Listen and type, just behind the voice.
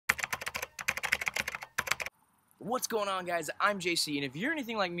What's going on, guys? I'm JC, and if you're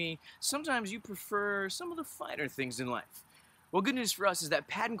anything like me, sometimes you prefer some of the finer things in life. Well, good news for us is that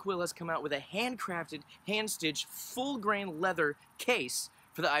Quill has come out with a handcrafted, hand-stitched, full-grain leather case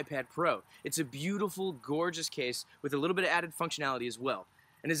for the iPad Pro. It's a beautiful, gorgeous case with a little bit of added functionality as well.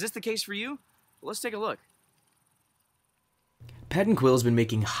 And is this the case for you? Well, let's take a look. Quill has been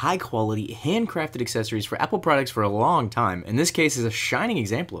making high-quality, handcrafted accessories for Apple products for a long time, and this case is a shining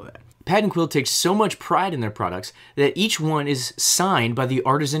example of that. Quill takes so much pride in their products that each one is signed by the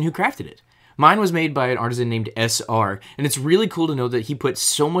artisan who crafted it. Mine was made by an artisan named SR, and it's really cool to know that he put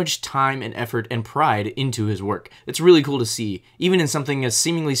so much time and effort and pride into his work. It's really cool to see, even in something as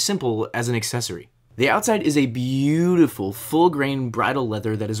seemingly simple as an accessory. The outside is a beautiful, full-grain bridal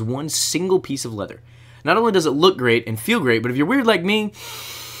leather that is one single piece of leather. Not only does it look great and feel great, but if you're weird like me,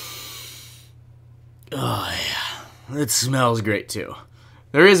 oh yeah, it smells great too.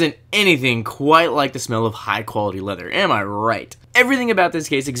 There isn't anything quite like the smell of high-quality leather, am I right? Everything about this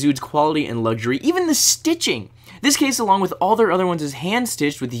case exudes quality and luxury, even the stitching. This case, along with all their other ones, is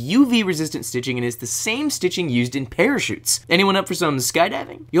hand-stitched with UV-resistant stitching and is the same stitching used in parachutes. Anyone up for some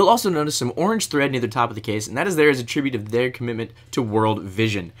skydiving? You'll also notice some orange thread near the top of the case, and that is there as a tribute of their commitment to world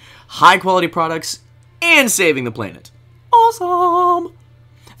vision. High-quality products and saving the planet. Awesome!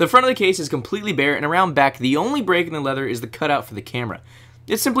 The front of the case is completely bare, and around back, the only break in the leather is the cutout for the camera.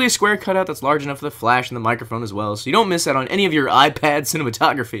 It's simply a square cutout that's large enough for the flash and the microphone as well, so you don't miss out on any of your iPad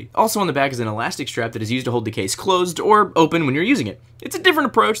cinematography. Also on the back is an elastic strap that is used to hold the case closed or open when you're using it. It's a different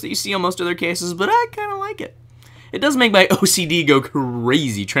approach that you see on most other cases, but I kinda like it. It does make my OCD go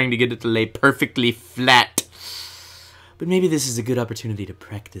crazy trying to get it to lay perfectly flat. But maybe this is a good opportunity to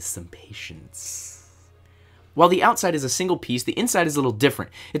practice some patience. While the outside is a single piece, the inside is a little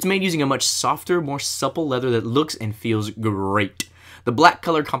different. It's made using a much softer, more supple leather that looks and feels great. The black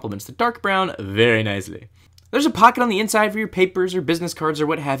color complements the dark brown very nicely. There's a pocket on the inside for your papers or business cards or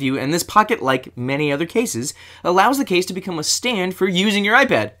what have you, and this pocket, like many other cases, allows the case to become a stand for using your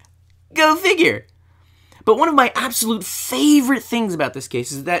iPad. Go figure! But one of my absolute favorite things about this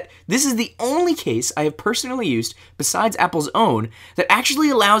case is that this is the only case I have personally used, besides Apple's own, that actually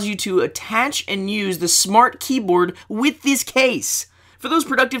allows you to attach and use the smart keyboard with this case. For those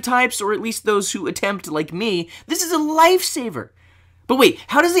productive types, or at least those who attempt like me, this is a lifesaver. But wait,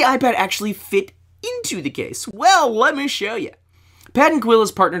 how does the iPad actually fit into the case? Well, let me show you. Quill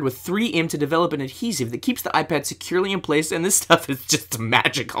has partnered with 3M to develop an adhesive that keeps the iPad securely in place, and this stuff is just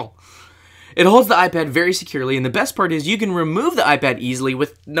magical. It holds the iPad very securely, and the best part is you can remove the iPad easily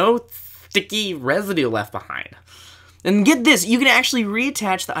with no sticky residue left behind. And get this, you can actually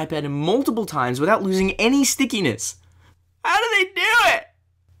reattach the iPad multiple times without losing any stickiness. How do they do it?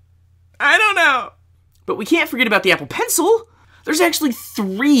 I don't know. But we can't forget about the Apple Pencil. There's actually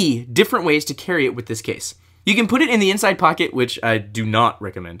 3 different ways to carry it with this case. You can put it in the inside pocket, which I do not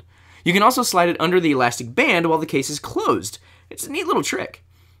recommend. You can also slide it under the elastic band while the case is closed. It's a neat little trick.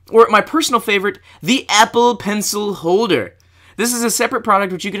 Or my personal favorite, the Apple Pencil Holder. This is a separate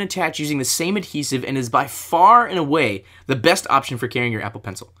product which you can attach using the same adhesive and is by far and away the best option for carrying your Apple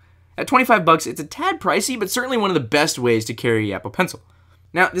Pencil. At 25 bucks, it's a tad pricey, but certainly one of the best ways to carry your Apple Pencil.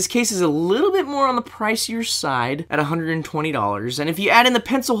 Now, this case is a little bit more on the pricier side at $120, and if you add in the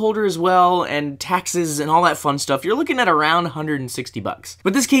pencil holder as well, and taxes and all that fun stuff, you're looking at around 160 bucks.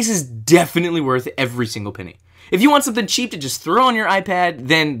 But this case is definitely worth every single penny. If you want something cheap to just throw on your iPad,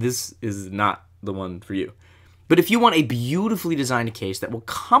 then this is not the one for you. But if you want a beautifully designed case that will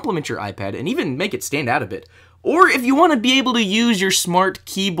complement your iPad and even make it stand out a bit, or if you want to be able to use your smart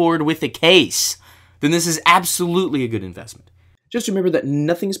keyboard with a case, then this is absolutely a good investment. Just remember that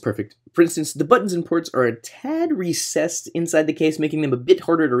nothing is perfect. For instance, the buttons and ports are a tad recessed inside the case, making them a bit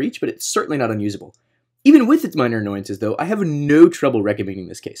harder to reach, but it's certainly not unusable. Even with its minor annoyances, though, I have no trouble recommending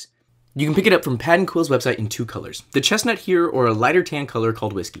this case. You can pick it up from Quill's website in 2 colors, the chestnut here or a lighter tan color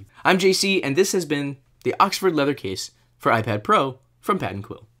called whiskey. I'm JC, and this has been the Oxford leather case for iPad Pro from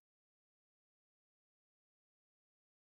Quill.